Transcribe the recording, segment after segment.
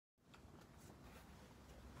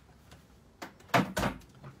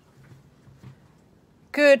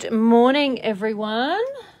Good morning, everyone.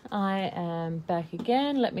 I am back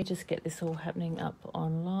again. Let me just get this all happening up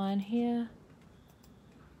online here.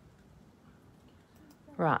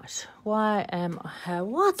 Right.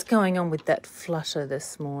 What's going on with that flutter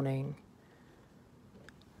this morning?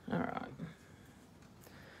 All right.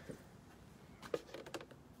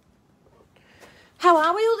 How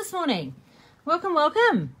are we all this morning? Welcome,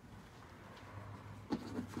 welcome.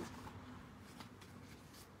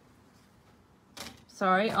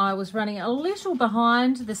 Sorry, I was running a little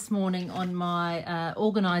behind this morning on my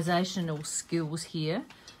organisational skills here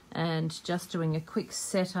and just doing a quick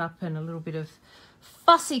setup and a little bit of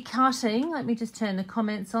fussy cutting. Let me just turn the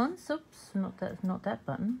comments on. Oops, not that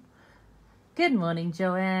button. Good morning,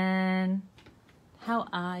 Joanne. How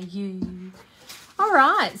are you? All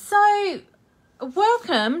right, so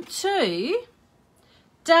welcome to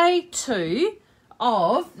day 2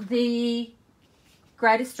 of the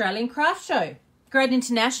Great Australian Craft Show. Great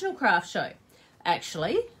International Craft Show.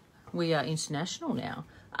 Actually, we are international now.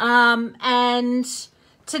 And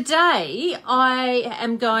today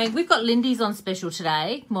we've got Lindy's on special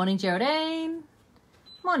today. Morning, Geraldine.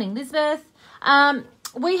 Morning, Elizabeth.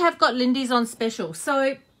 We have got Lindy's on special.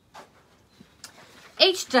 So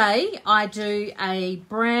each day I do a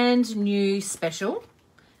brand new special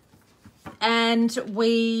and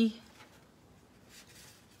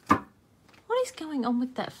what is going on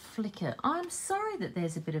with that flicker? I'm sorry that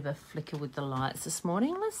there's a bit of a flicker with the lights this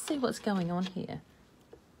morning. Let's see what's going on here.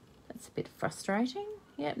 That's a bit frustrating.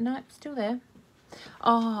 Yep, nope, still there.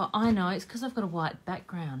 Oh, I know. It's because I've got a white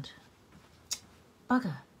background.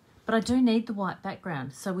 Bugger. But I do need the white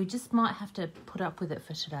background, so we just might have to put up with it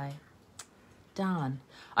for today. Darn.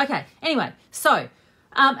 Okay, anyway, so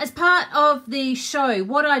as part of the show,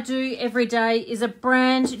 what I do every day is a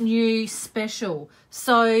brand new special.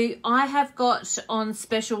 So I have got on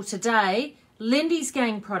special today Lindy's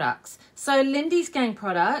Gang products. So Lindy's Gang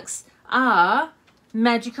products are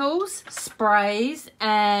magicals, sprays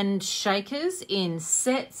and shakers in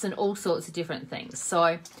sets and all sorts of different things.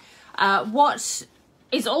 So what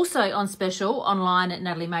is also on special online at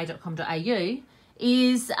nataliemay.com.au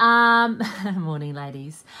is, morning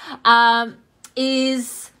ladies,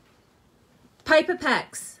 is paper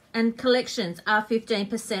packs and collections are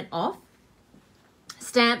 15% off.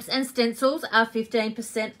 Stamps and stencils are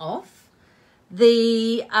 15% off.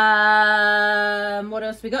 The, what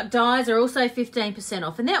else we got? Dies are also 15%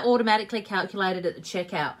 off, and they're automatically calculated at the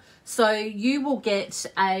checkout. So you will get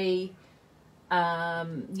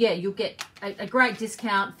you'll get a great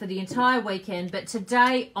discount for the entire weekend, but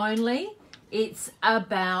today only it's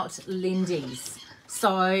about Lindy's.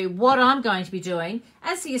 So what I'm going to be doing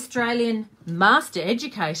as the Australian Master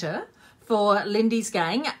Educator for Lindy's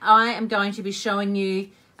Gang, I am going to be showing you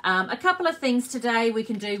a couple of things today we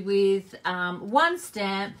can do with one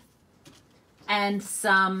stamp and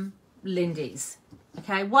some Lindy's.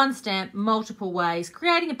 Okay, one stamp, multiple ways,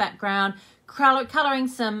 creating a background, colouring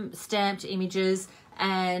some stamped images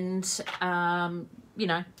and,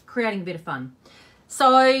 creating a bit of fun.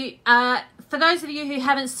 So for those of you who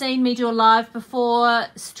haven't seen me do a live before,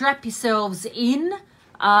 strap yourselves in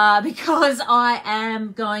because I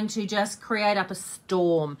am going to just create up a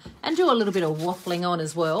storm and do a little bit of waffling on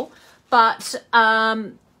as well. But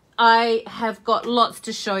I have got lots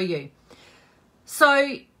to show you.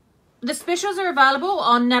 So the specials are available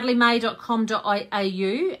on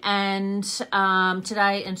nataliemay.com.au and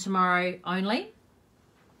today and tomorrow only.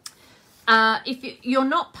 If you're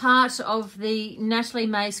not part of the Natalie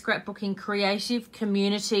May Scrapbooking Creative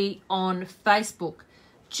community on Facebook,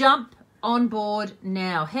 jump on board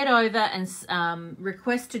now. Head over and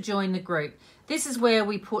request to join the group. This is where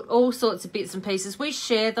we put all sorts of bits and pieces. We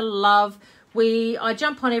share the love. I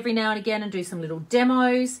jump on every now and again and do some little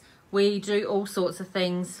demos. We do all sorts of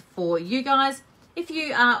things for you guys. If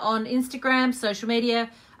you are on Instagram, social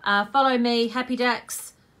media, follow me, Happy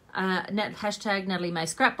Dax. Hashtag Natalie May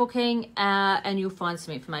Scrapbooking and you'll find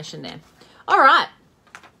some information there. All right,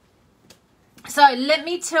 so let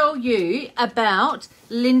me tell you about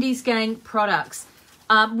Lindy's Gang products.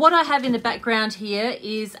 What I have in the background here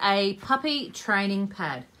is a puppy training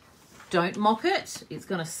pad. Don't mock it, it's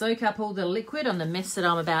going to soak up all the liquid on the mess that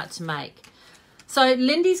I'm about to make. So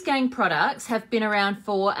Lindy's Gang products have been around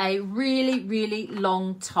for a really, really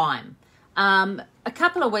long time. A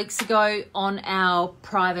couple of weeks ago on our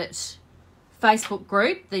private Facebook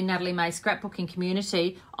group, the Natalie May Scrapbooking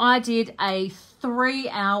Community, I did a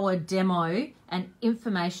 3-hour demo and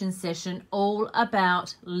information session all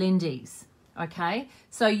about Lindy's. Okay,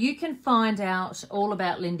 so you can find out all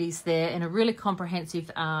about Lindy's there in a really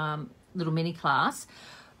comprehensive little mini class.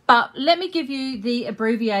 But let me give you the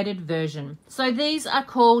abbreviated version. So these are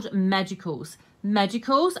called Magicals.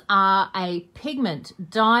 Magicals are a pigment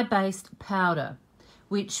dye-based powder,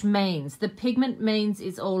 which means the pigment means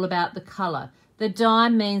it's all about the colour. The dye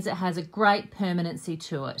means it has a great permanency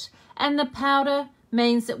to it. And the powder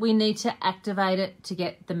means that we need to activate it to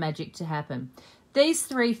get the magic to happen. These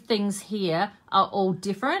three things here are all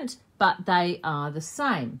different, but they are the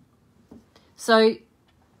same. So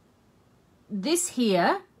this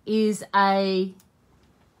here is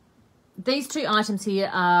these two items here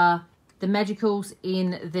are the Magicals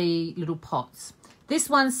in the little pots. This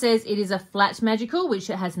one says it is a flat Magical, which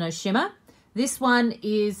it has no shimmer. This one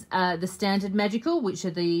is the standard Magical, which are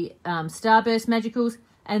the Starburst Magicals,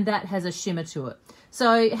 and that has a shimmer to it.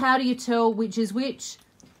 So how do you tell which is which?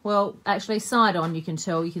 Well, actually side on you can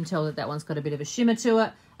tell that that one's got a bit of a shimmer to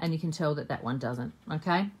it, and you can tell that that one doesn't,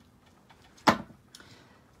 okay?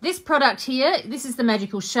 This product here, this is the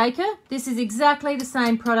Magical Shaker. This is exactly the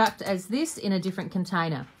same product as this in a different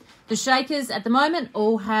container. The shakers at the moment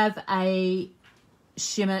all have a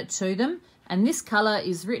shimmer to them, and this colour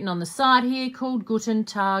is written on the side here called Guten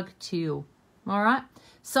Tag Teal. All right,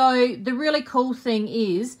 so the really cool thing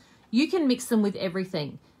is you can mix them with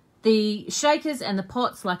everything. The shakers and the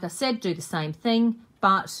pots, like I said, do the same thing,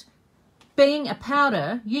 but being a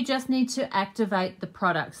powder, you just need to activate the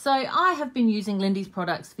product. So I have been using Lindy's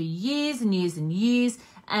products for years and years and years,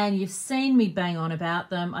 and you've seen me bang on about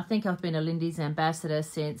them. I think I've been a Lindy's ambassador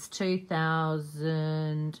since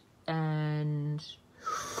 2000 and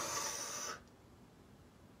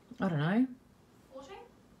I don't know.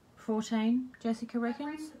 14, Jessica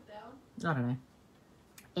reckons? I don't know.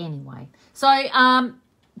 Anyway, so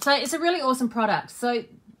it's a really awesome product. So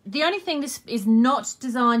the only thing this is not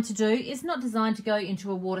designed to do is not designed to go into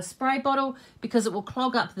a water spray bottle because it will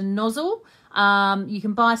clog up the nozzle. You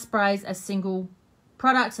can buy sprays as single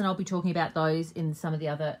products, and I'll be talking about those in some of the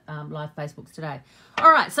other live Facebooks today.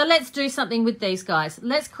 All right, so let's do something with these guys.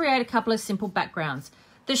 Let's create a couple of simple backgrounds.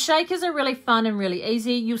 The shakers are really fun and really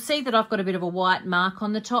easy. You'll see that I've got a bit of a white mark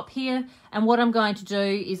on the top here. And what I'm going to do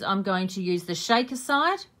is I'm going to use the shaker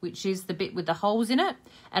side, which is the bit with the holes in it.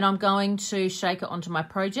 And I'm going to shake it onto my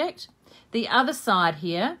project. The other side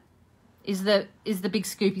here is the big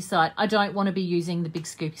scoopy side. I don't want to be using the big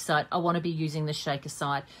scoopy side. I want to be using the shaker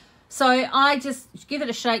side. So I just give it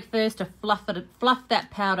a shake first to fluff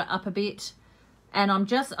that powder up a bit. And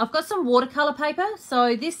I've got some watercolor paper.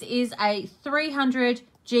 So this is a 300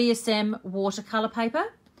 GSM watercolor paper,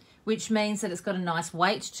 which means that it's got a nice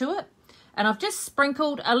weight to it. And I've just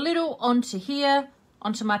sprinkled a little onto here,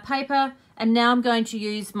 onto my paper, and now I'm going to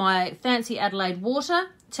use my fancy Adelaide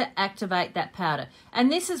water to activate that powder.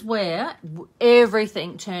 And this is where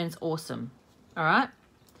everything turns awesome. All right.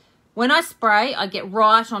 When I spray, I get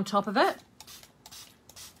right on top of it.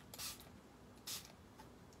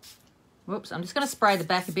 Whoops, I'm just going to spray the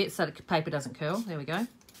back a bit so the paper doesn't curl. There we go.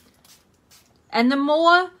 And the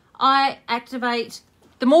more I activate,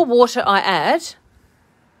 the more water I add,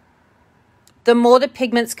 the more the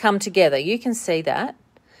pigments come together. You can see that.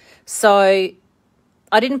 So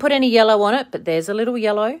I didn't put any yellow on it, but there's a little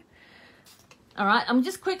yellow. All right, I'm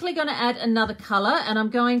just quickly going to add another colour, and I'm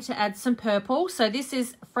going to add some purple. So this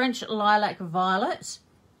is French Lilac Violet.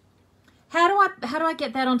 How do I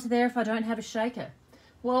get that onto there if I don't have a shaker?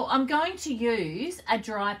 Well, I'm going to use a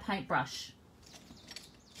dry paintbrush.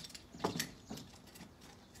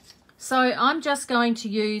 So I'm just going to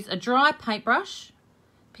use a dry paintbrush,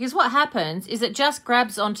 because what happens is it just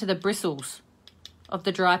grabs onto the bristles of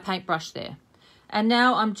the dry paintbrush there. And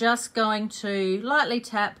now I'm just going to lightly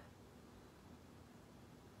tap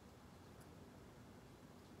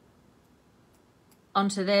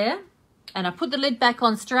onto there, and I put the lid back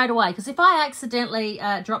on straight away, because if I accidentally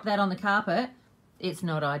drop that on the carpet, it's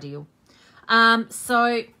not ideal.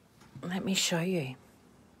 So let me show you.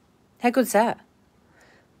 How good's that?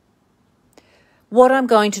 What I'm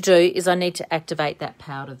going to do is I need to activate that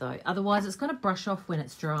powder though. Otherwise it's going to brush off when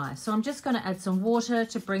it's dry. So I'm just going to add some water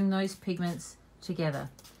to bring those pigments together.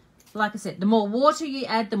 Like I said, the more water you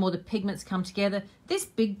add, the more the pigments come together. This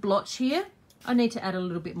big blotch here, I need to add a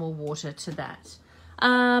little bit more water to that.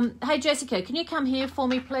 Hey Jessica, can you come here for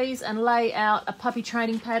me please and lay out a puppy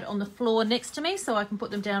training pad on the floor next to me so I can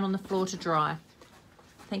put them down on the floor to dry.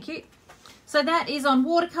 Thank you. So that is on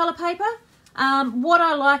watercolor paper. What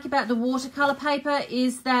I like about the watercolor paper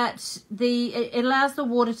is that it allows the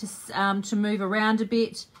water to move around a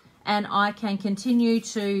bit, and I can continue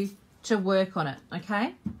to work on it.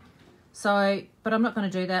 Okay. So, but I'm not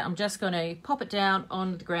going to do that. I'm just going to pop it down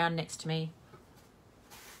on the ground next to me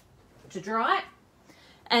to dry it.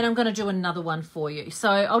 and I'm going to do another one for you. So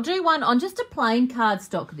I'll do one on just a plain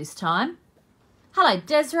cardstock this time. Hello,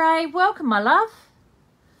 Desiree. Welcome, my love.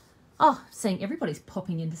 Oh, seeing everybody's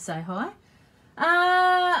popping in to say hi.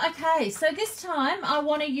 Okay, so this time I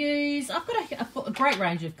want to use, I've got a great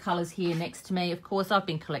range of colours here next to me. Of course, I've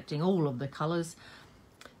been collecting all of the colours.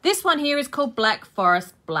 This one here is called Black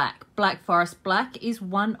Forest Black. Black Forest Black is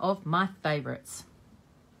one of my favourites.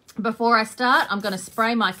 Before I start, I'm going to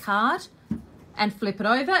spray my card and flip it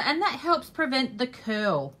over, and that helps prevent the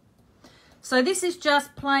curl. So this is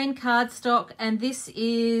just plain cardstock, and this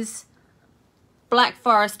is Black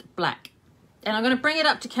Forest Black. And I'm going to bring it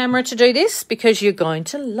up to camera to do this because you're going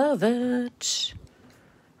to love it.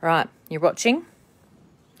 Right, you're watching.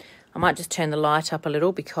 I might just turn the light up a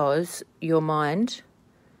little because your mind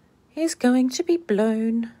is going to be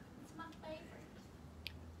blown. It's my favourite.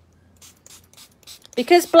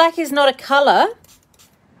 Because black is not a colour,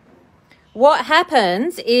 what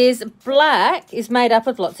happens is black is made up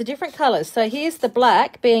of lots of different colours. So here's the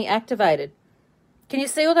black being activated. Can you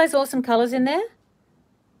see all those awesome colours in there?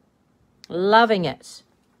 Loving it.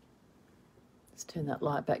 Let's turn that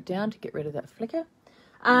light back down to get rid of that flicker.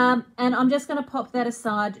 And I'm just going to pop that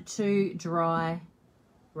aside to dry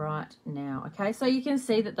right now. Okay, so you can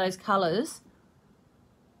see that those colours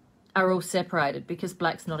are all separated because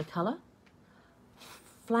black's not a colour.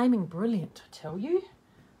 Flaming brilliant, I tell you.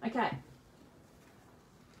 Okay.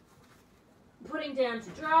 Putting down to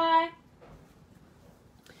dry.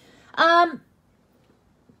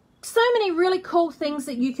 So many really cool things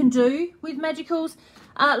that you can do with Magicals.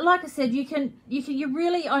 Like I said, you're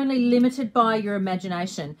really only limited by your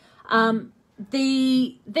imagination.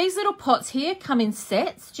 These little pots here come in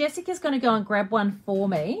sets. Jessica's going to go and grab one for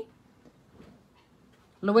me.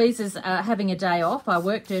 Louise is having a day off. I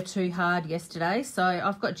worked her too hard yesterday, so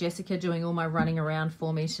I've got Jessica doing all my running around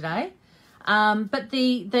for me today. But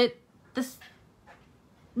the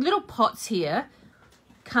little pots here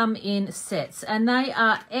come in sets, and they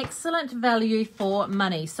are excellent value for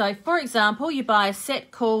money. So for example, you buy a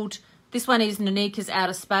set called, this one is Nanika's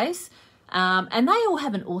Outer Space, and they all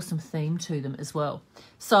have an awesome theme to them as well.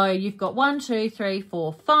 So you've got 1, 2, 3,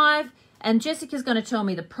 4, 5, and Jessica's going to tell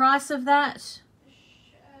me the price of that.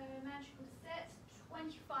 Magical sets,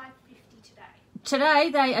 $25.50 today. Today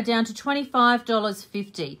they are down to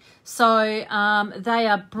 $25.50. So they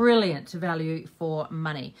are brilliant value for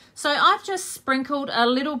money. So I've just sprinkled a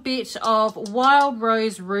little bit of Wild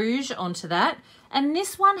Rose Rouge onto that. And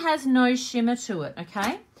this one has no shimmer to it,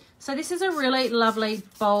 okay? So this is a really lovely,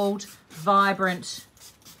 bold, vibrant,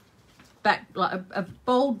 like a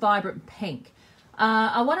bold, vibrant pink.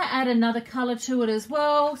 I want to add another colour to it as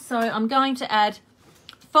well. So I'm going to add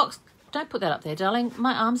Fox. Don't put that up there, darling.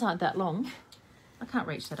 My arms aren't that long. I can't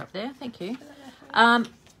reach that up there. Thank you.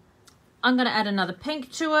 I'm going to add another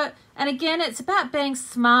pink to it. And again, it's about being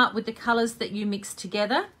smart with the colours that you mix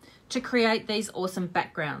together to create these awesome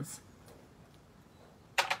backgrounds.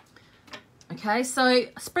 Okay, so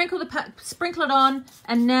sprinkle it on,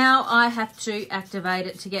 and now I have to activate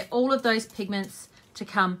it to get all of those pigments to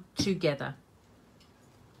come together.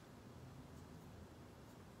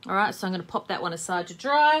 All right, so I'm going to pop that one aside to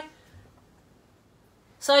dry.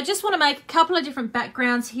 So I just want to make a couple of different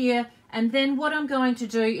backgrounds here, and then what I'm going to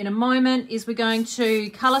do in a moment is we're going to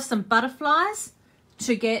colour some butterflies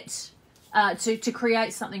to get to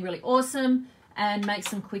create something really awesome and make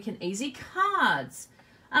some quick and easy cards.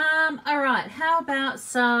 All right, how about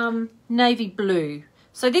some navy blue?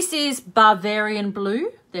 So this is Bavarian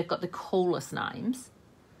blue. They've got the coolest names.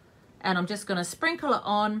 And I'm just going to sprinkle it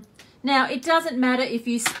on. Now, it doesn't matter if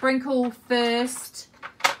you sprinkle first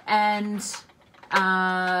and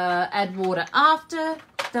add water after.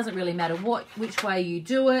 It doesn't really matter which way you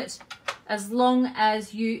do it, as long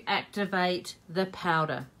as you activate the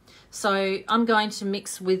powder. So I'm going to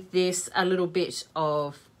mix with this a little bit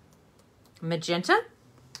of magenta.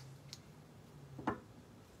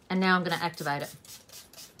 And now I'm going to activate it.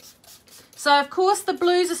 So, of course, the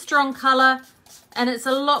blue's a strong colour and it's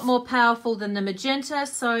a lot more powerful than the magenta.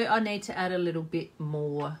 So I need to add a little bit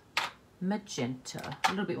more magenta, a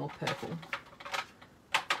little bit more purple.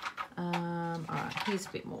 All right, here's a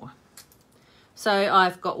bit more. So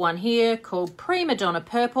I've got one here called Prima Donna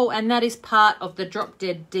Purple, and that is part of the Drop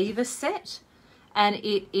Dead Diva set. And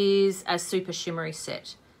it is a super shimmery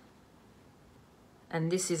set.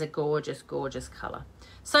 And this is a gorgeous, gorgeous colour.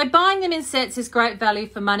 So buying them in sets is great value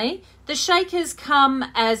for money. The shakers come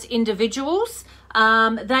as individuals.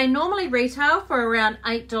 They normally retail for around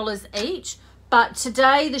 $8 each, but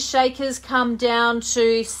today the shakers come down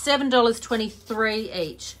to $7.23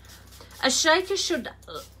 each. A shaker should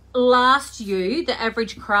last you, the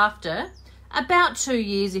average crafter, about 2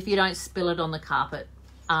 years if you don't spill it on the carpet.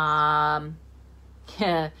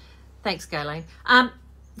 Yeah, thanks, Galen.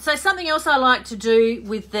 So something else I like to do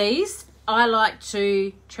with these, I like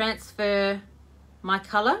to transfer my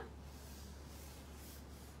colour.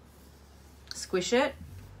 Squish it.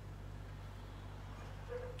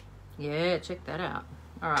 Yeah, check that out.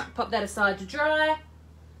 All right, pop that aside to dry.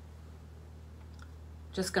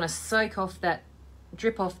 Just going to soak off that,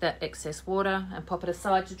 drip off that excess water and pop it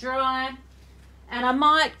aside to dry. And I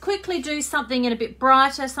might quickly do something in a bit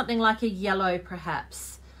brighter, something like a yellow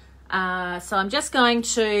perhaps. So I'm just going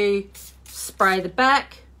to spray the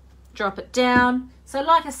back, drop it down. So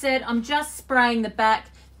like I said, I'm just spraying the back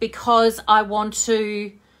because I want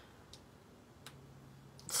to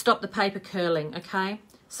stop the paper curling, okay?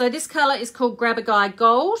 So this colour is called Grab-A-Guy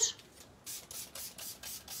Gold.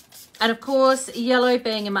 And of course, yellow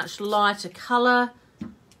being a much lighter colour,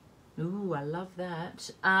 ooh, I love that,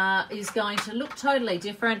 is going to look totally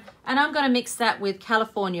different. And I'm going to mix that with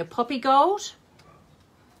California Poppy Gold.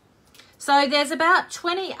 So there's about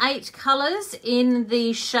 28 colours in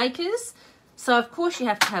the shakers. So of course you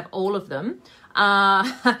have to have all of them.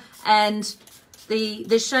 And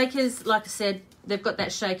the shakers, like I said, they've got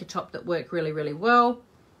that shaker top that work really, really well.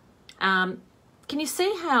 Can you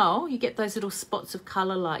see how you get those little spots of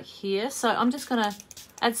colour like here? So I'm just going to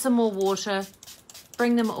add some more water,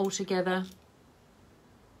 bring them all together,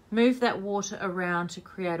 move that water around to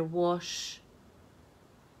create a wash.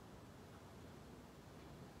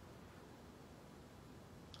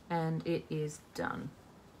 And it is done.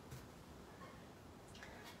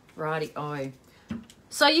 Righty-o.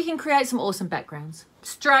 So you can create some awesome backgrounds.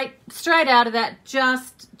 Straight out of that,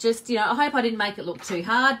 just, you know, I hope I didn't make it look too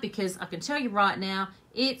hard because I can tell you right now,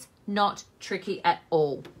 it's not tricky at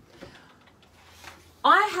all.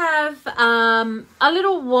 I have, a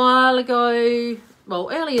little while ago, well,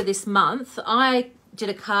 earlier this month, I did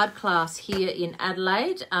a card class here in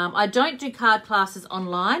Adelaide. I don't do card classes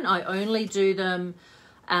online. I only do them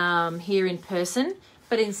here in person.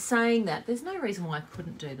 But in saying that, there's no reason why I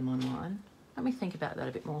couldn't do them online. Let me think about that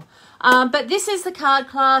a bit more. But this is the card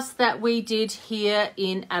class that we did here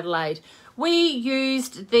in Adelaide. We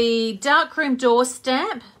used the darkroom door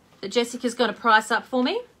stamp that Jessica's going to price up for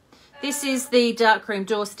me. This is the darkroom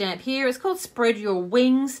door stamp here. It's called Spread Your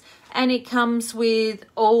Wings, and it comes with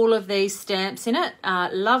all of these stamps in it.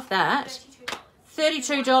 Love that.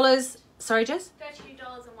 $32. Sorry, Jess?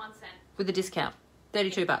 $32.01. With the discount.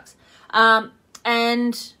 32 bucks.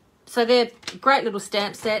 And so they're a great little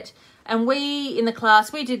stamp set. And we, in the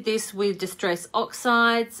class, we did this with Distress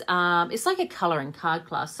Oxides. It's like a colouring card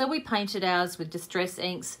class. So we painted ours with Distress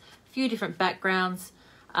inks, a few different backgrounds.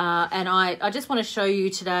 And I just want to show you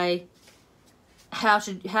today how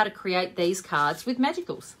to create these cards with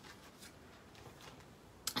Magicals.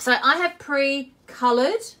 So I have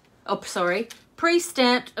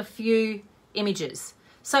pre-stamped a few images.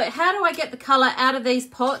 So how do I get the colour out of these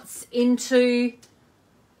pots into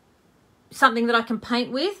something that I can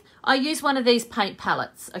paint with? I use one of these paint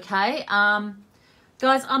palettes, okay?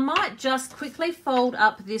 Guys, I might just quickly fold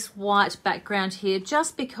up this white background here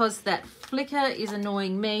just because that flicker is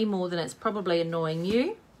annoying me more than it's probably annoying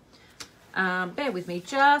you. Bear with me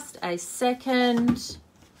just a second.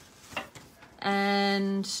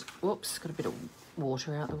 And, whoops, got a bit of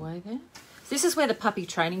water out the way there. This is where the puppy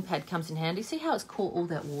training pad comes in handy. See how it's caught all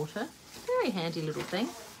that water? Very handy little thing.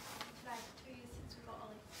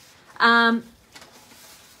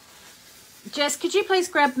 Jess, could you please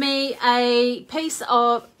grab me a piece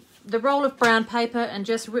of the roll of brown paper and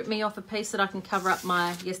just rip me off a piece that I can cover up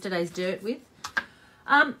my yesterday's dirt with?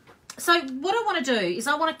 So what I want to do is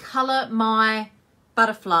I want to colour my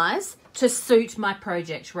butterflies to suit my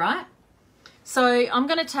project, right? So I'm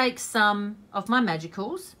going to take some of my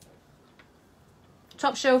Magicals.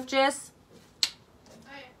 Top shelf, Jess.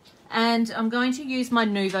 And I'm going to use my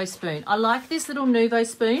Nuvo spoon. I like this little Nuvo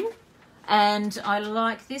spoon. And I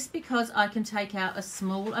like this because I can take out a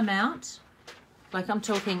small amount. Like I'm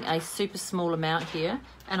talking a super small amount here.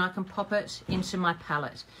 And I can pop it into my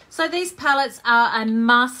palette. So these palettes are a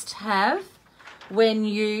must-have when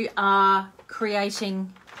you are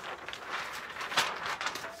creating.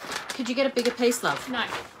 Could you get a bigger piece, love? No,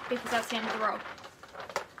 because that's the end of the roll.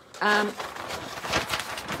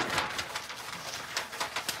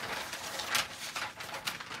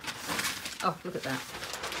 Oh, look at that.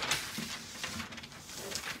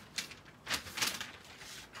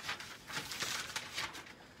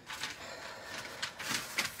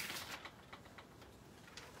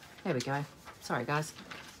 There we go. Sorry, guys.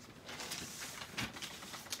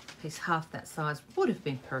 Piece half that size would have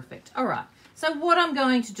been perfect. All right. So what I'm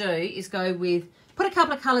going to do is go with put a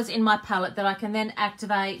couple of colours in my palette that I can then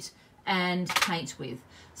activate and paint with.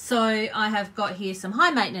 So I have got here some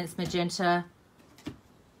high maintenance magenta,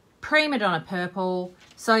 Prima Donna purple.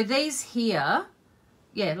 So these here,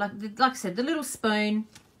 yeah, like I said, the little spoon,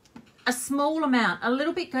 a small amount, a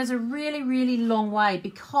little bit goes a really, really long way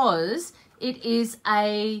because it is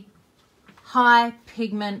a high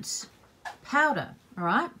pigment powder, all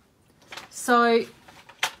right? So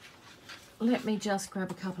let me just grab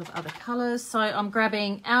a couple of other colours. So I'm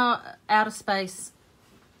grabbing our Outer Space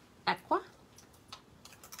Aqua.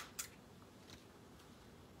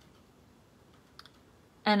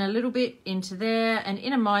 And a little bit into there. And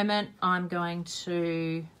in a moment, I'm going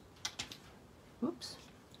to, whoops.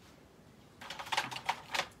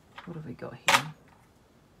 What have we got here?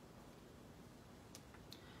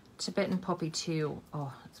 Tibetan Poppy Teal.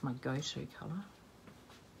 Oh, it's my go-to colour.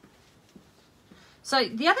 So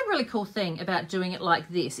the other really cool thing about doing it like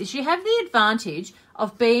this is you have the advantage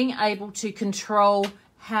of being able to control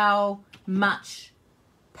how much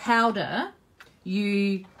powder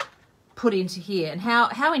you put into here and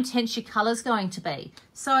how intense your colour's going to be.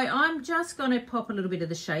 So I'm just going to pop a little bit of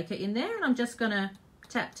the shaker in there and I'm just going to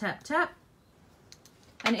tap, tap, tap.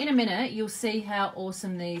 And in a minute, you'll see how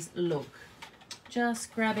awesome these look.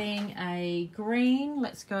 Just grabbing a green.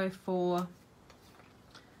 Let's go for...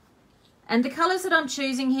 And the colours that I'm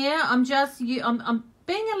choosing here, I'm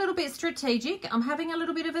being a little bit strategic. I'm having a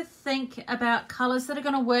little bit of a think about colours that are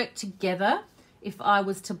going to work together if I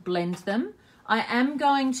was to blend them. I am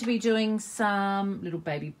going to be doing some little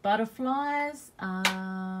baby butterflies. What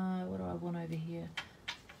do I want over here?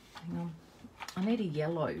 Hang on. I need a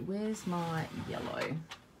yellow. Where's my yellow?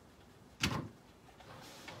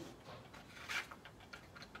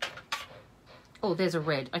 Oh, there's a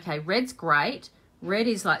red. Okay, red's great. Red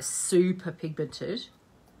is like super pigmented.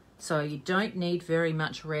 So you don't need very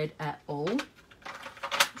much red at all.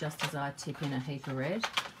 Just as I tip in a heap of red.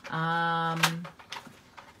 A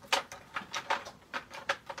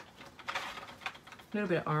little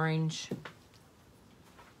bit of orange.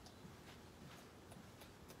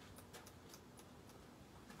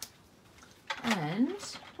 And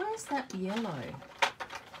where's that yellow?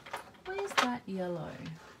 Where's that yellow?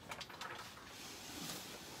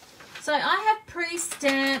 So I have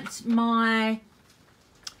pre-stamped my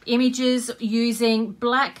images using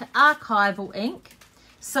black archival ink.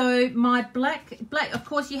 So my black, of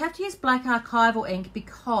course you have to use black archival ink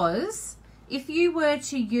because if you were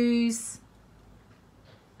to use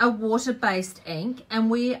a water-based ink and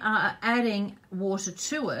we are adding water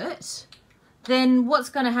to it, then what's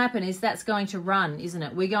going to happen is that's going to run, isn't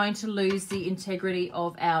it? We're going to lose the integrity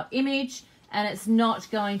of our image and it's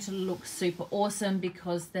not going to look super awesome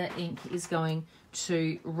because the ink is going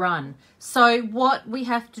to run. So what we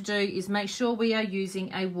have to do is make sure we are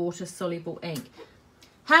using a water-soluble ink.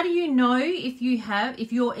 How do you know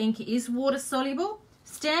if your ink is water-soluble?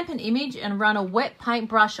 Stamp an image and run a wet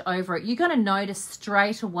paintbrush over it. You're going to notice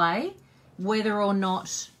straight away whether or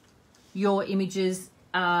not your images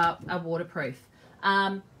are waterproof.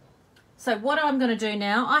 So what I'm going to do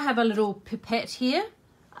now, I have a little pipette here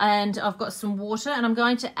and I've got some water and I'm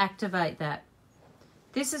going to activate that.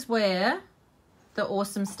 This is where the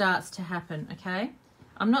awesome starts to happen, okay?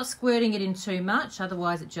 I'm not squirting it in too much,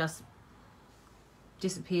 otherwise it just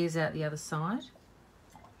disappears out the other side.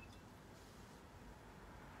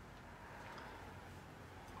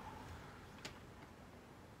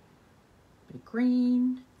 Bit of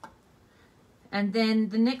green. And then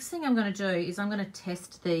the next thing I'm going to do is I'm going to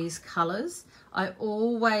test these colours. I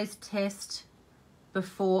always test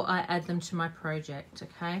before I add them to my project,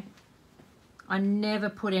 okay? I never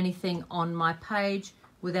put anything on my page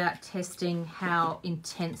without testing how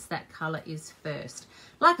intense that colour is first.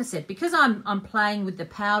 Like I said, because I'm playing with the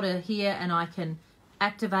powder here and I can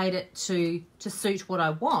activate it to suit what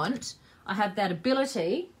I want, I have that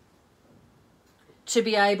ability to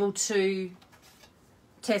be able to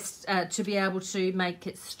test, to be able to make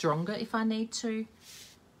it stronger if I need to.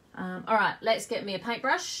 All right, let's get me a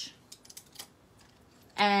paintbrush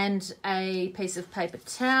and a piece of paper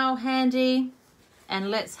towel handy,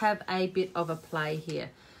 and let's have a bit of a play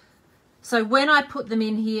here. So when I put them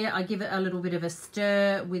in here, I give it a little bit of a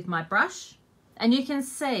stir with my brush, and you can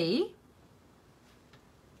see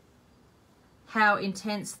how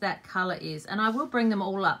intense that colour is. And I will bring them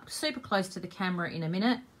all up super close to the camera in a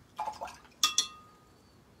minute.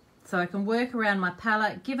 So I can work around my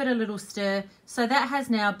palette, give it a little stir. So that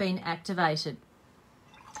has now been activated.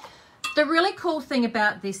 The really cool thing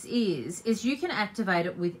about this is you can activate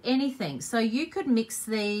it with anything. So you could mix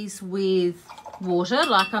these with water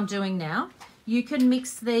like I'm doing now. You can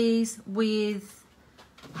mix these with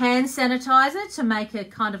hand sanitizer to make a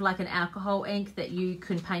kind of like an alcohol ink that you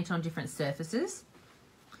can paint on different surfaces.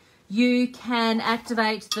 You can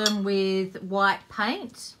activate them with white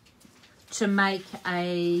paint to make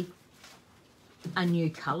a new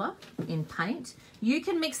colour in paint. You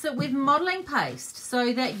can mix it with modelling paste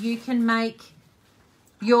so that you can make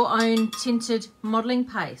your own tinted modelling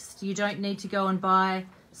paste. You don't need to go and buy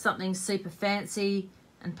something super fancy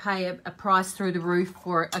and pay a price through the roof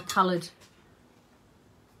for a coloured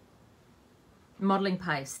modelling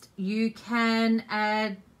paste. You can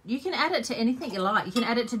add it to anything you like. You can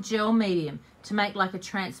add it to gel medium to make like a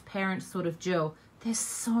transparent sort of gel. There's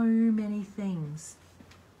so many things.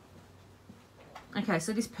 Okay,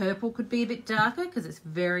 so this purple could be a bit darker because it's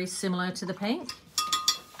very similar to the pink.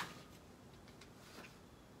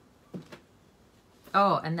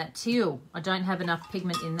 Oh, and that teal. I don't have enough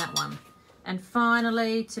pigment in that one. And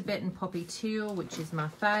finally, Tibetan Poppy Teal, which is my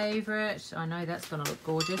favourite. I know that's going to look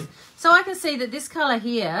gorgeous. So I can see that this colour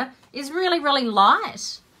here is really, really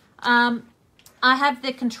light. I have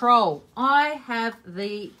the control. I have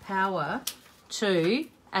the power to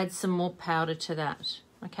add some more powder to that.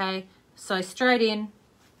 Okay, so straight in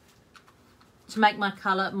to make my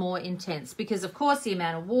colour more intense, because of course the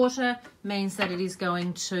amount of water means that it is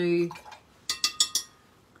going to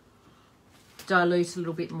dilute a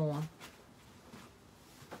little bit more.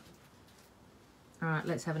 All right,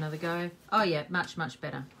 let's have another go. Oh yeah, much, much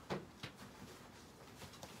better.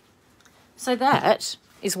 So that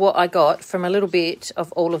is what I got from a little bit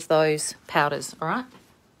of all of those powders, all right?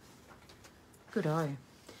 Good-o.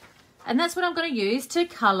 And that's what I'm going to use to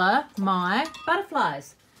colour my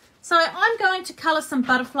butterflies. So I'm going to colour some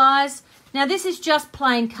butterflies. Now this is just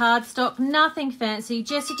plain cardstock, nothing fancy.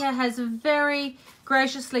 Jessica has very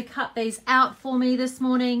graciously cut these out for me this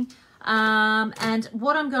morning. And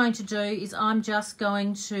what I'm going to do is I'm just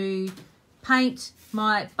going to paint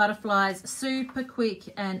my butterflies super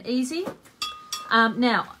quick and easy.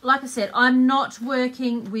 Now, like I said, I'm not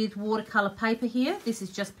working with watercolour paper here. This is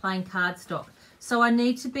just plain cardstock. So I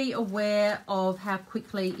need to be aware of how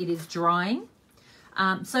quickly it is drying.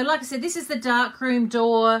 So like I said, this is the Darkroom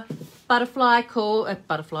Door butterfly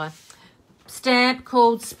stamp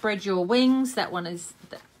called Spread Your Wings. That one is,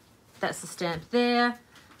 that's the stamp there.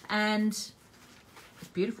 And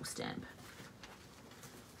beautiful stamp.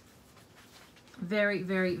 Very,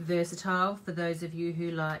 very versatile for those of you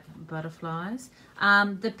who like butterflies.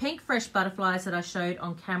 The Pink Fresh butterflies that I showed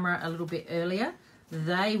on camera a little bit earlier,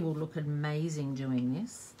 they will look amazing doing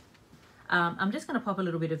this. I'm just going to pop a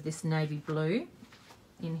little bit of this navy blue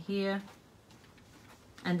in here.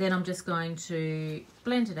 And then I'm just going to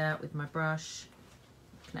blend it out with my brush.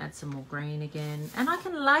 Can add some more green again, and I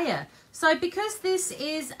can layer. So because this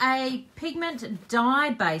is a pigment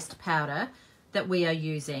dye-based powder that we are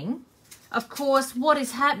using, of course, what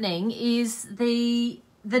is happening is the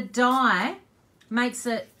dye makes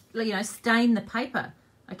it, you know, stain the paper.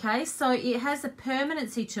 Okay, so it has a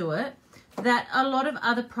permanency to it that a lot of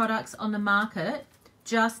other products on the market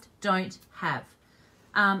just don't have.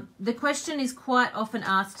 The question is quite often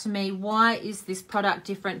asked to me, why is this product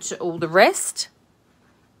different to all the rest?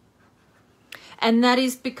 And that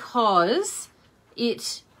is because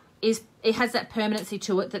it has that permanency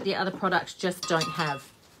to it that the other products just don't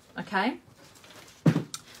have. Okay.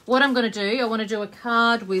 What I'm going to do, I want to do a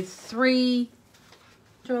card with 3.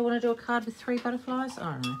 Do I want to do a card with 3 butterflies?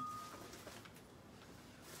 I don't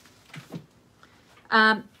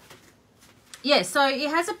know. Yeah, so it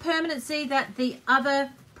has a permanency that the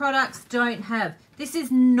other products don't have. This is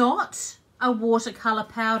not a watercolor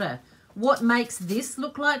powder. What makes this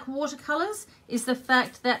look like watercolors is the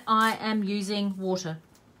fact that I am using water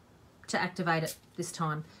to activate it this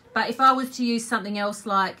time. But if I was to use something else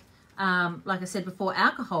like I said before,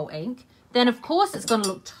 alcohol ink, then of course it's going to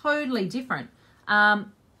look totally different. I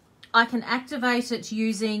can activate it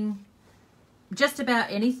using just about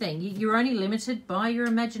anything. You're only limited by your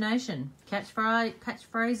imagination.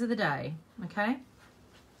 Catchphrase of the day, okay?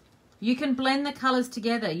 You can blend the colours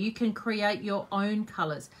together. You can create your own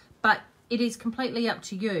colours. But it is completely up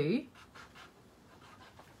to you.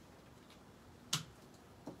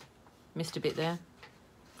 Missed a bit there.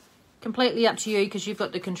 Completely up to you because you've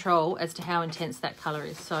got the control as to how intense that colour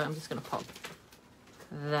is. So I'm just going to pop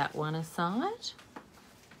that one aside.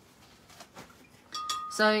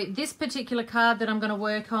 So this particular card that I'm going to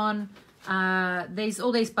work on,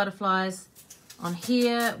 all these butterflies on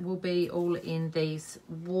here will be all in these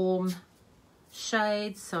warm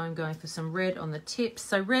shades. So I'm going for some red on the tips.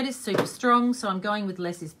 So red is super strong, so I'm going with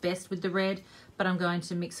less is best with the red, but I'm going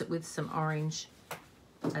to mix it with some orange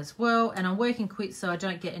as well. And I'm working quick so I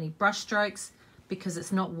don't get any brush strokes because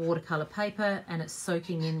it's not watercolor paper and it's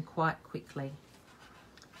soaking in quite quickly.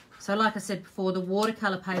 So like I said before, the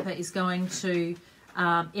watercolor paper is going to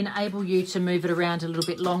enable you to move it around a little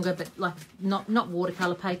bit longer, but like not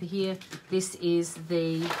watercolor paper here. This is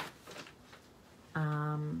the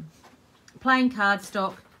plain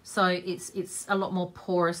cardstock, so it's a lot more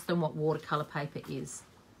porous than what watercolor paper is.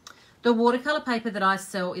 The watercolor paper that I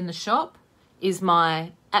sell in the shop is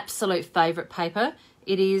my absolute favorite paper.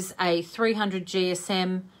 It is a 300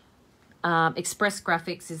 GSM. Express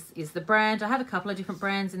Graphics is the brand. I have a couple of different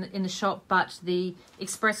brands in the shop, but the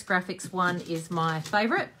Express Graphics one is my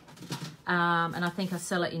favorite. And I think I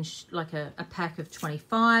sell it in like a pack of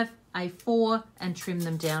 25, A4, and trim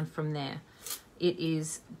them down from there. It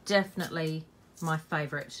is definitely my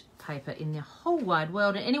favorite paper in the whole wide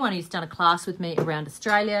world. And anyone who's done a class with me around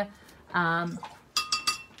Australia,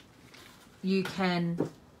 you can...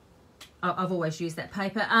 I've always used that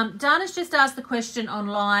paper. Dana's just asked the question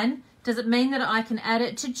online, does it mean that I can add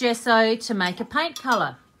it to gesso to make a paint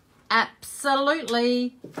colour?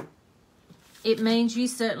 Absolutely. It means you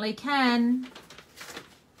certainly can.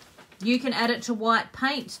 You can add it to white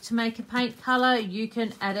paint to make a paint colour. You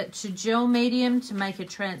can add it to gel medium to make a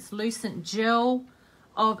translucent gel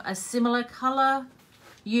of a similar colour.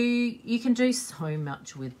 You can do so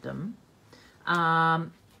much with them.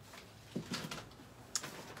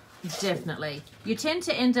 Definitely. You tend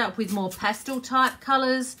to end up with more pastel type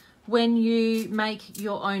colours when you make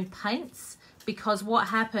your own paints, because what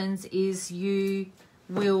happens is you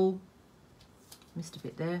will... Missed a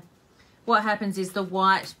bit there. What happens is the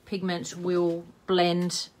white pigment will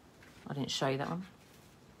blend. I didn't show you that one.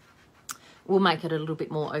 We'll make it a little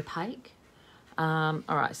bit more opaque. All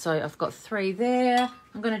right, so I've got 3 there.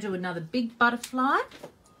 I'm going to do another big butterfly.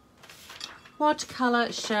 What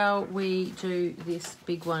colour shall we do this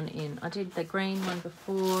big one in? I did the green one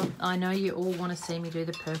before. I know you all want to see me do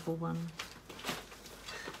the purple one.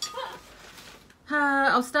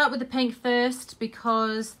 I'll start with the pink first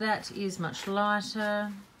because that is much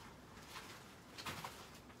lighter.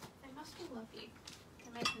 They must all love you.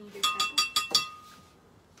 They're making you do purple.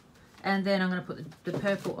 And then I'm going to put the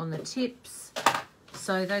purple on the tips.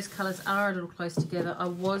 So those colours are a little close together. I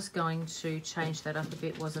was going to change that up a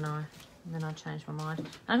bit, wasn't I? And then I changed my mind.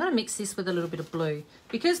 I'm going to mix this with a little bit of blue.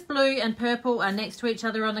 Because blue and purple are next to each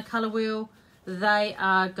other on the colour wheel, they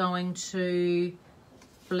are going to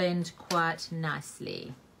blend quite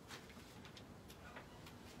nicely.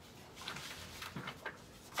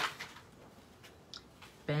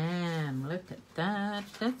 Bam, look at that.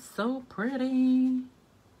 That's so pretty.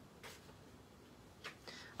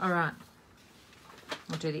 All right,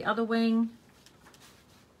 I'll do the other wing.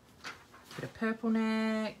 Bit of purple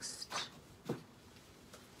next.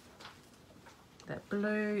 That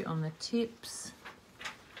blue on the tips.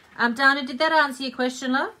 Dana, did that answer your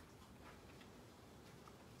question, love?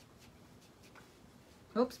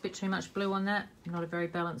 Oops, a bit too much blue on that. Not a very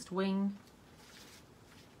balanced wing.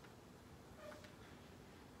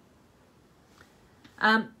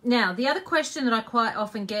 Now, the other question that I quite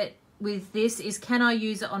often get with this is, can I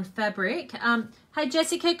use it on fabric? Hey,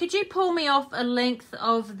 Jessica, could you pull me off a length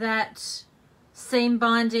of that seam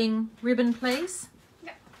binding ribbon, please?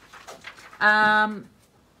 Yep.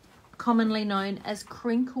 Commonly known as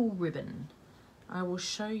crinkle ribbon. I will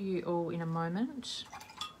show you all in a moment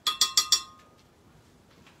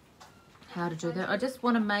how to do that. I just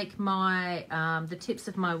want to make my the tips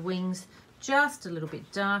of my wings just a little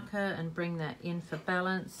bit darker and bring that in for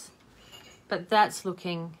balance. But that's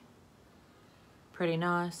looking pretty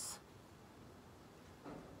nice.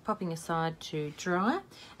 Popping aside to dry.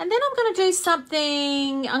 And then I'm going to do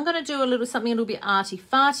something, I'm going to do something a little bit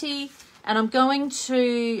arty-farty. And I'm going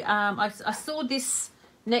to, I saw this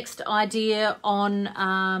next idea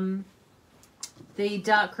on the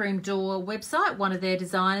Darkroom Door website. One of their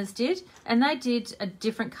designers did. And they did a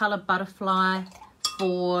different colour butterfly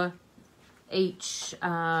for each,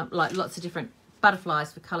 like lots of different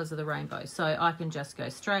butterflies for colours of the rainbow. So I can just go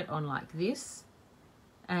straight on like this.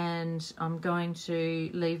 And I'm going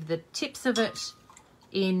to leave the tips of it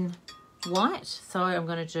in white. So I'm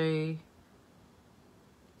going to do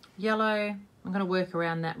yellow. I'm going to work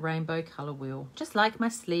around that rainbow colour wheel, just like my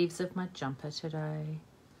sleeves of my jumper today.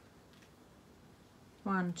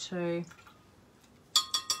 1, 2,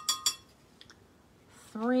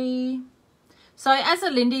 3. So as a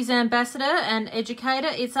Lindy's ambassador and educator,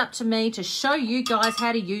 it's up to me to show you guys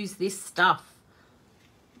how to use this stuff.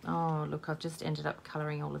 Oh, look, I've just ended up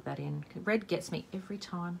colouring all of that in. Red gets me every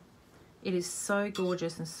time. It is so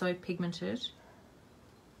gorgeous and so pigmented.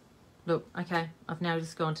 Look, okay, I've now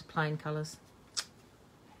just gone to plain colours.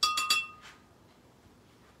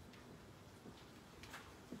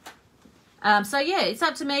 So yeah, it's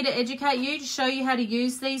up to me to educate you, to show you how to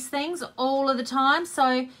use these things all of the time.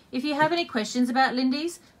 So if you have any questions about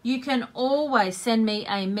Lindy's, you can always send me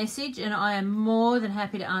a message and I am more than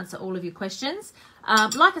happy to answer all of your questions.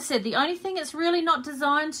 Like I said, the only thing it's really not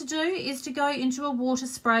designed to do is to go into a water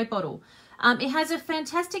spray bottle. It has a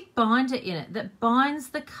fantastic binder in it that binds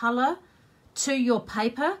the colour to your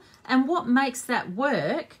paper, and what makes that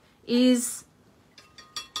work is,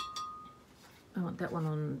 I want that one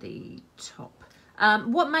on the top.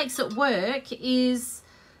 What makes it work is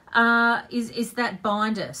that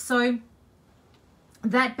binder. So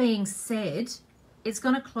that being said, it's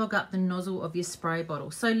going to clog up the nozzle of your spray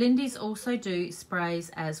bottle. So Lindy's also do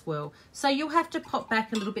sprays as well. So you'll have to pop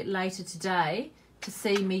back a little bit later today to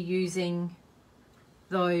see me using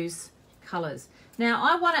those colours. Now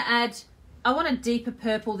I want a deeper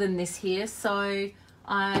purple than this here. So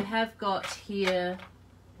I have got here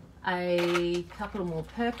a couple of more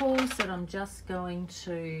purples that I'm just going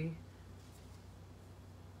to,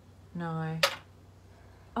 no.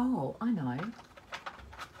 Oh, I know.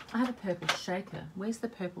 I have a purple shaker. Where's the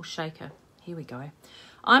purple shaker? Here we go.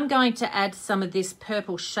 I'm going to add some of this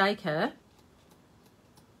purple shaker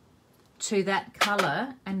to that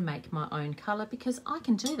colour and make my own colour, because I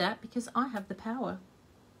can do that because I have the power.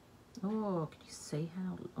 Oh, can you see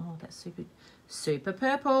how, oh, that's super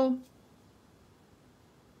purple.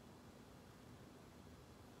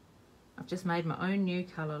 I've just made my own new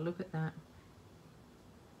colour. Look at that.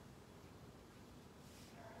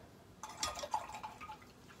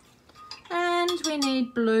 And we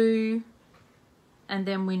need blue, and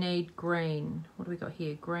then we need green. What do we got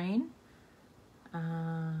here? Green.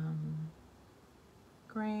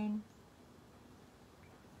 Green.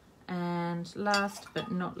 And last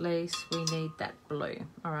but not least, we need that blue.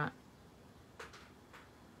 All right.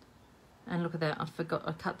 And look at that, I forgot,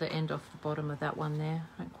 I cut the end off the bottom of that one there.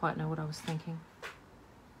 I don't quite know what I was thinking.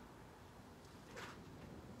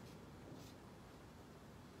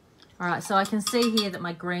 All right, so I can see here that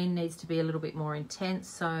my green needs to be a little bit more intense,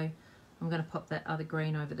 so I'm going to pop that other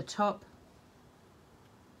green over the top.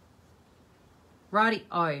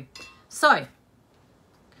 Righty-o. So,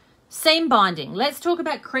 seam binding. Let's talk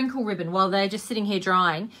about crinkle ribbon while they're just sitting here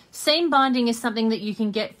drying. Seam binding is something that you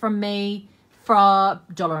can get from me for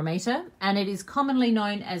 $1 a metre, and it is commonly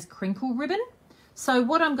known as crinkle ribbon. So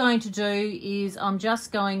what I'm going to do is I'm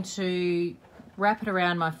just going to wrap it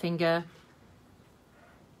around my finger,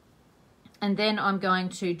 and then I'm going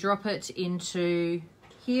to drop it into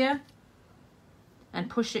here and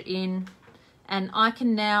push it in, and I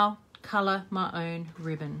can now colour my own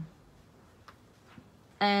ribbon.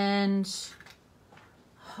 And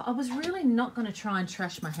I was really not going to try and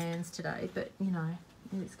trash my hands today, but you know,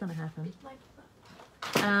 it's going to happen.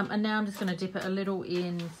 And now I'm just going to dip it a little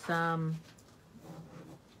in some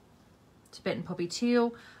Tibetan Poppy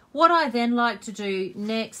Teal. What I then like to do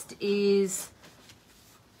next is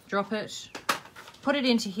drop it, put it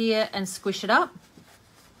into here and squish it up,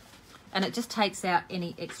 and it just takes out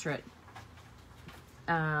any extra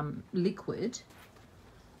liquid.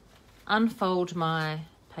 Unfold my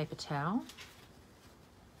paper towel.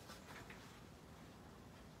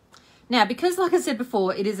 Now, because like I said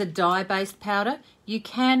before, it is a dye-based powder, you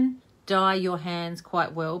can dye your hands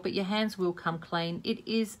quite well, but your hands will come clean. It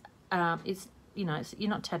is, it's, you know, you're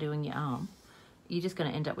not tattooing your arm. You're just going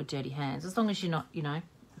to end up with dirty hands, as long as you're not, you know,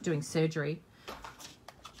 doing surgery.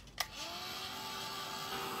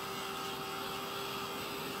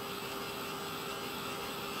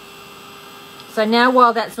 So now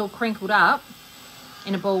while that's all crinkled up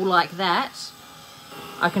in a ball like that,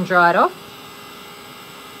 I can dry it off.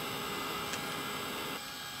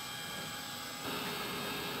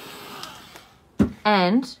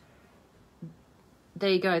 And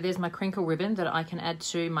there you go, there's my crinkle ribbon that I can add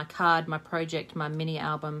to my card, my project, my mini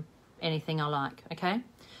album, anything I like, okay?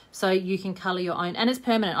 So you can colour your own, and it's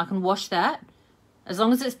permanent. I can wash that. As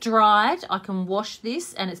long as it's dried, I can wash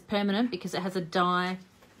this, and it's permanent because it has a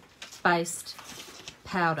dye-based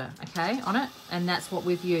powder, okay, on it, and that's what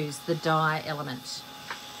we've used, the dye element.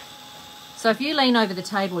 So if you lean over the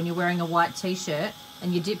table and you're wearing a white t-shirt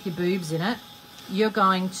and you dip your boobs in it, you're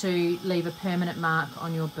going to leave a permanent mark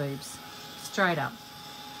on your boobs, straight up.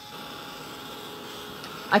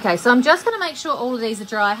 Okay, so I'm just going to make sure all of these are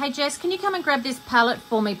dry. Hey Jess, can you come and grab this palette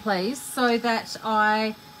for me please, so that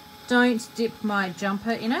I don't dip my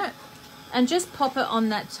jumper in it, and just pop it on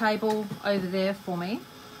that table over there for me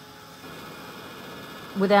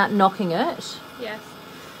without knocking it. Yes.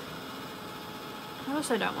 I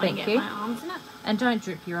also don't want to get my arms in it. And don't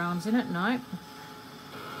drip your arms in it, no.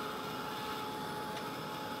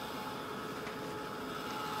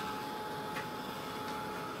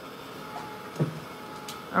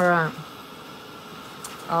 All right.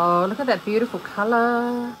 Oh, look at that beautiful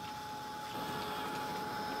color.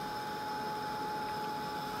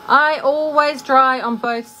 I always dry on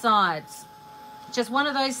both sides. Just one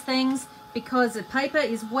of those things, because the paper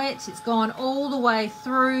is wet, it's gone all the way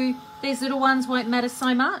through. These little ones won't matter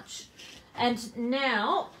so much. And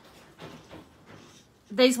now,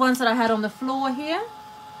 these ones that I had on the floor here,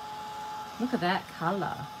 look at that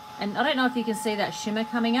color. And I don't know if you can see that shimmer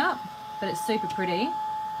coming up, but it's super pretty.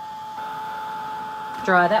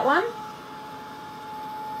 Dry that one.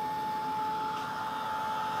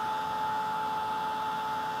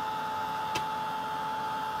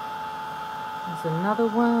 There's another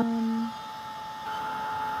one.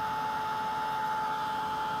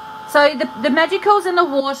 So the magicals in the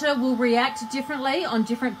water will react differently on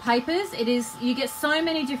different papers. You get so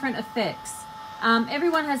many different effects.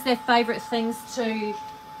 Everyone has their favorite things to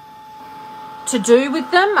do with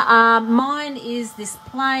them. Mine is this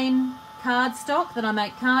plain cardstock that I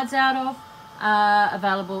make cards out of,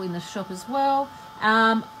 available in the shop as well.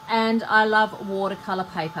 And I love watercolor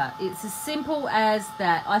paper. It's as simple as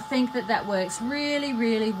that. I think that works really,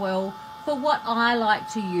 really well for what I like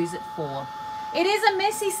to use it for. It is a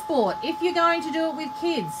messy sport. If you're going to do it with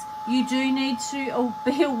kids, you do need to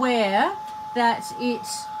be aware that it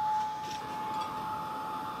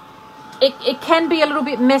can be a little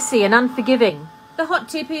bit messy and unforgiving. The hot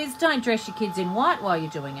tip is don't dress your kids in white while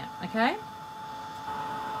you're doing it, okay?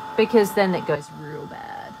 Because then it goes real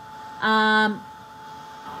bad.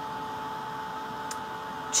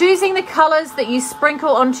 Choosing the colours that you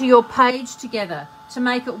sprinkle onto your page together to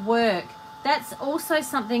make it work. That's also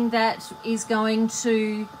something that is going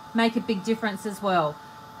to make a big difference as well.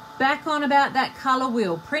 Back on about that colour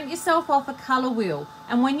wheel. Print yourself off a colour wheel.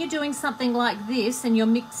 And when you're doing something like this and you're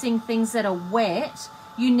mixing things that are wet,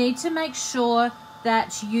 you need to make sure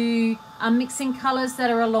that you are mixing colours that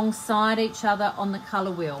are alongside each other on the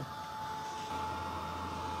colour wheel.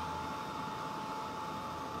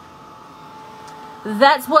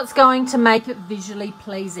 That's what's going to make it visually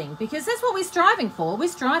pleasing, because that's what we're striving for. We're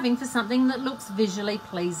striving for something that looks visually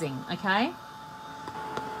pleasing, okay?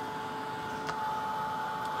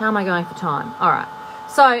 How am I going for time? All right.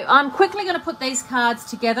 So I'm quickly going to put these cards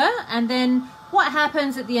together, and then what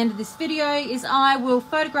happens at the end of this video is I will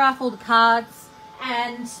photograph all the cards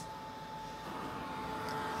and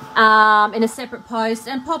in a separate post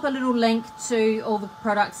and pop a little link to all the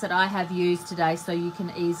products that I have used today so you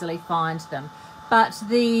can easily find them. But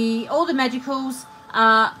all the magicals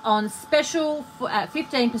are on special at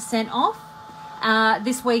 15% off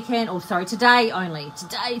this weekend, or sorry, today only.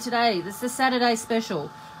 Today. This is a Saturday special.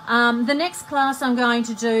 The next class I'm going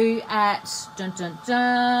to do at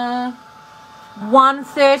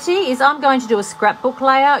 1:30 is I'm going to do a scrapbook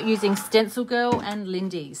layout using Stencil Girl and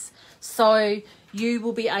Lindy's. So you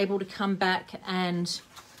will be able to come back and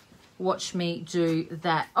watch me do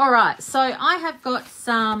that. All right, so I have got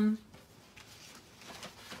some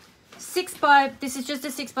this is just a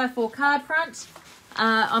 6x4 card front.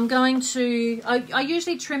 I'm going to, I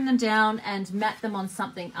usually trim them down and mat them on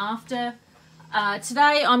something after.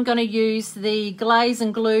 Today I'm going to use the glaze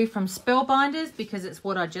and glue from Spellbinders because it's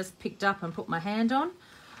what I just picked up and put my hand on.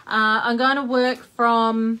 I'm going to work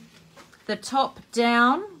from the top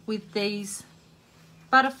down with these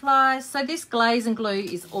butterflies. So this glaze and glue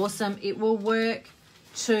is awesome. It will work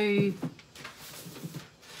to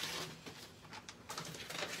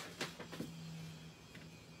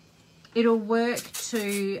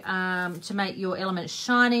make your elements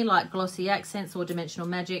shiny, like glossy accents or dimensional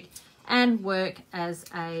magic, and work as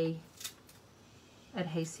a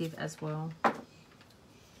adhesive as well.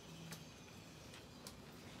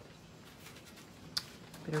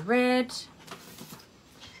 Bit of red.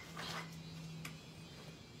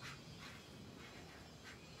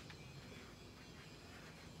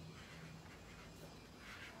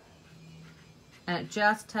 And it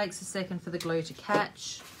just takes a second for the glue to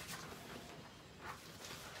catch.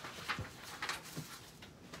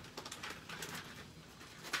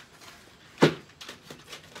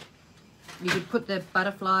 You could put the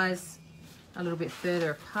butterflies a little bit further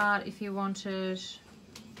apart if you wanted.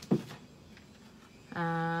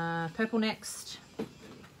 Purple next.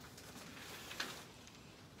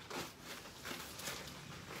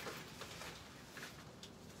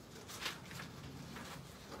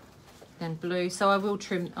 And blue. So I will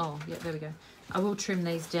trim, oh yeah, there we go. I will trim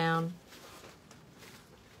these down.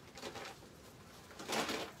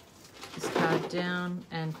 This card down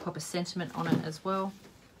and pop a sentiment on it as well.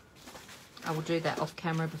 I will do that off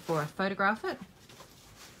camera before I photograph it.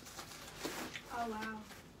 Oh, wow.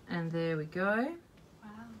 And there we go. Wow.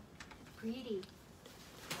 Pretty.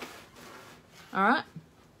 All right.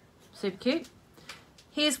 Super cute.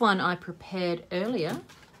 Here's one I prepared earlier.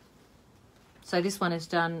 So this one is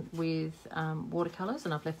done with watercolours,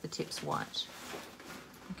 and I've left the tips white.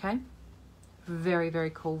 Okay. Very, very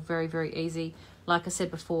cool. Very, very easy. Like I said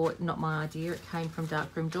before, not my idea. It came from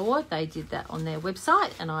Darkroom Door. They did that on their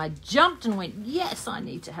website, and I jumped and went, yes, I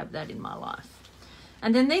need to have that in my life.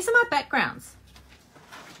 And then these are my backgrounds.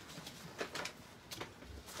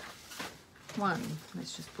 One,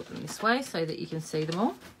 let's just put them this way so that you can see them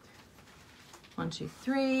all. 1, 2,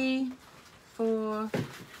 3, 4.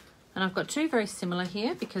 And I've got two very similar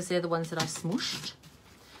here because they're the ones that I smooshed.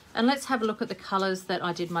 And let's have a look at the colours that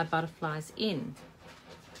I did my butterflies in.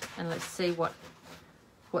 And let's see what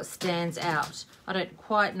stands out. I don't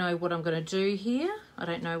quite know what I'm going to do here. I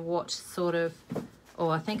don't know what sort of... Oh,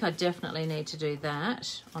 I think I definitely need to do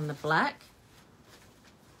that on the black.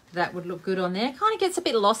 That would look good on there. Kind of gets a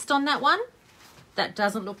bit lost on that one. That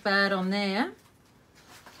doesn't look bad on there.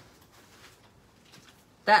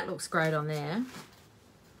 That looks great on there.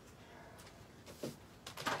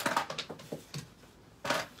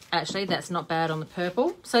 Actually, that's not bad on the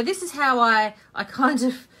purple. So this is how I kind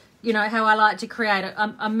of, you know, how I like to create it.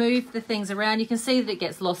 I move the things around. You can see that it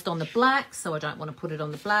gets lost on the black, so I don't want to put it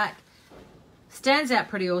on the black. Stands out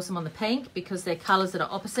pretty awesome on the pink because they're colours that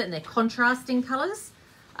are opposite and they're contrasting colours.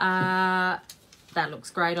 That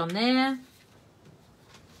looks great on there.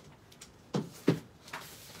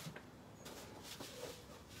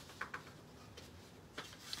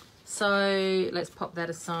 So let's pop that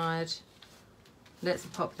aside. Let's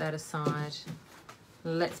pop that aside.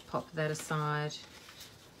 Let's pop that aside.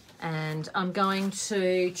 And I'm going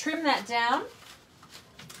to trim that down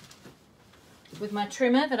with my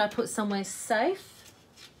trimmer that I put somewhere safe.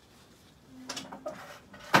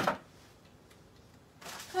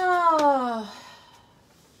 Oh.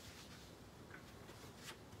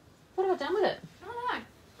 What have I done with it? I don't know.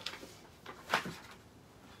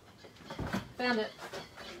 Found it.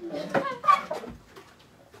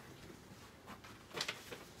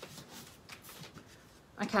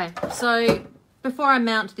 Okay, so before I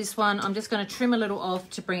mount this one, I'm just going to trim a little off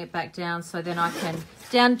to bring it back down so then I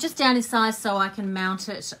can, just down in size so I can mount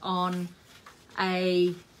it on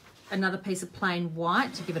another piece of plain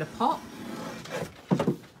white to give it a pop.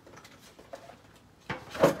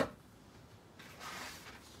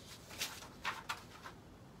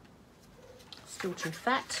 Still too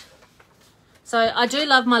fat. So I do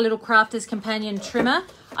love my little Crafter's Companion trimmer.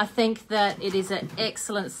 I think that it is an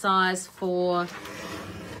excellent size for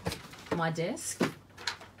my desk.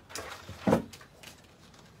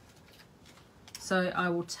 So I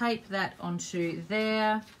will tape that onto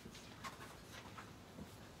there.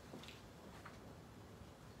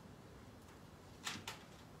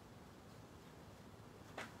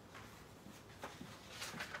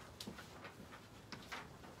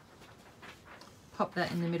 Pop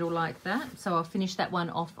that in the middle like that. So I'll finish that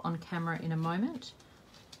one off on camera in a moment.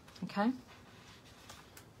 Okay.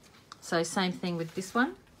 So same thing with this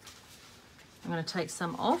one. I'm going to take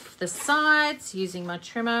some off the sides using my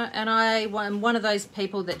trimmer, and I'm one of those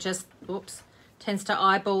people that just, tends to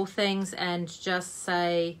eyeball things and just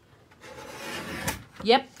say,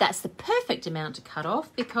 yep, that's the perfect amount to cut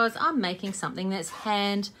off because I'm making something that's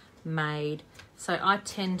handmade. So I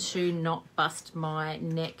tend to not bust my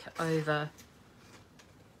neck over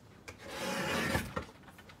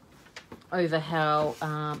how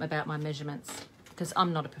about my measurements because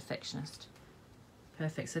I'm not a perfectionist.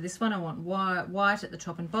 Perfect. So this one I want white at the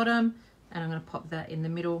top and bottom, and I'm going to pop that in the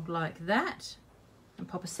middle like that and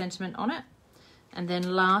pop a sentiment on it. And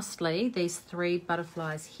then lastly, these 3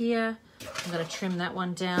 butterflies here, I'm going to trim that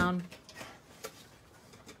one down.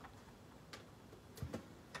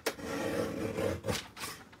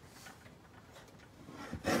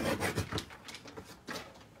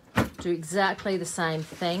 Do exactly the same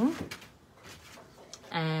thing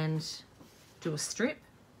and do a strip.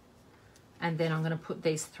 And then I'm going to put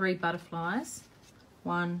these 3 butterflies,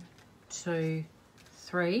 1, 2,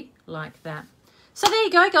 3, like that. So there you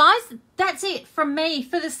go, guys. That's it from me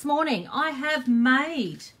for this morning. I have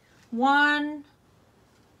made 1,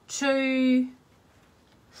 2,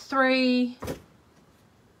 3,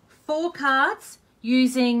 4 cards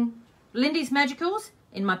using Lindy's Magicals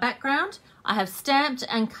in my background. I have stamped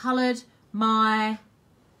and coloured my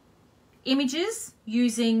images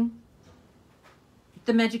using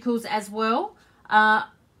the Magicals as well.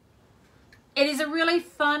 It is a really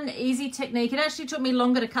fun, easy technique. It actually took me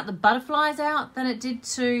longer to cut the butterflies out than it did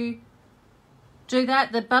to do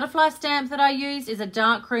that. The butterfly stamp that I used is a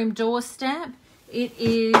Darkroom Door stamp. It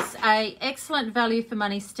is a excellent value for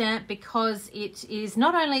money stamp because it is,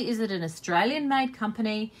 not only is it an Australian made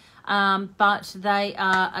company, but they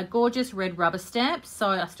are a gorgeous red rubber stamp, so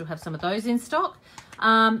I still have some of those in stock.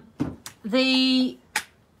 The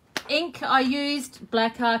ink I used,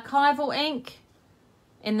 Black Archival ink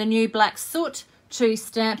in the new black soot to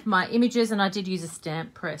stamp my images, and I did use a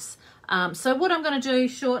stamp press. So what I'm going to do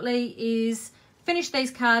shortly is finish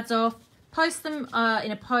these cards off, post them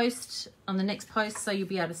in a post on the next post, so you'll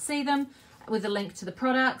be able to see them with a link to the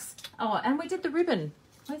products. Oh, and we did the ribbon.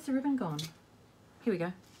 Where's the ribbon gone? Here we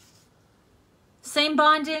go. Seam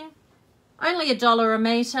binding, only $1 a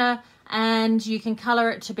metre, and you can colour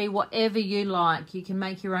it to be whatever you like. You can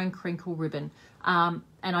make your own crinkle ribbon.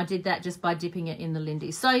 And I did that just by dipping it in the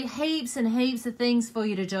Lindy. So heaps and heaps of things for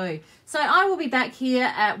you to do. So I will be back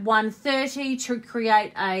here at 1:30 to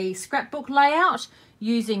create a scrapbook layout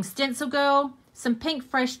using Stencil Girl, some Pink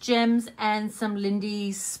Fresh Gems, and some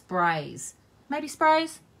Lindy sprays. Maybe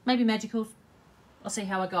sprays, maybe magicals. I'll see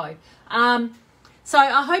how I go. So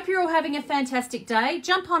I hope you're all having a fantastic day.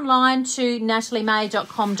 Jump online to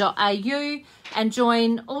nataliemay.com.au and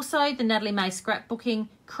join also the Natalie May Scrapbooking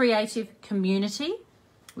Creative Community,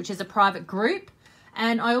 which is a private group.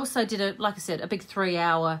 And I also did, like I said, a big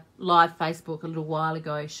 3-hour live Facebook a little while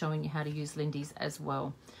ago showing you how to use Lindy's as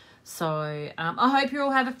well. So I hope you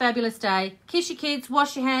all have a fabulous day. Kiss your kids,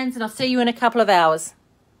 wash your hands, and I'll see you in a couple of hours.